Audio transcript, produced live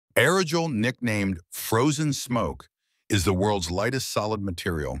Aerogel, nicknamed frozen smoke, is the world's lightest solid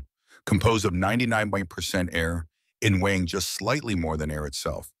material, composed of 99% air and weighing just slightly more than air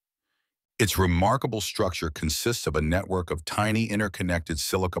itself. Its remarkable structure consists of a network of tiny interconnected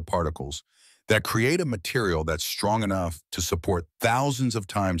silica particles that create a material that's strong enough to support thousands of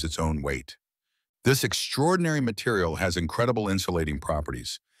times its own weight. This extraordinary material has incredible insulating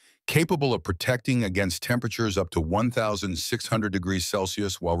properties, capable of protecting against temperatures up to 1,600 degrees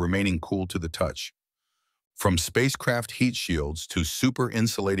Celsius while remaining cool to the touch. From spacecraft heat shields to super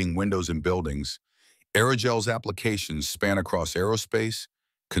insulating windows in buildings, Aerogel's applications span across aerospace,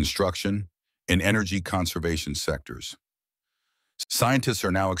 construction, and energy conservation sectors. Scientists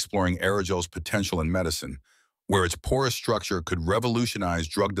are now exploring aerogel's potential in medicine, where its porous structure could revolutionize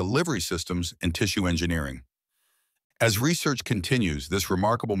drug delivery systems and tissue engineering. As research continues, this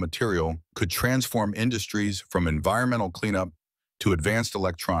remarkable material could transform industries from environmental cleanup to advanced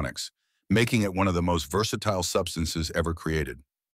electronics, making it one of the most versatile substances ever created.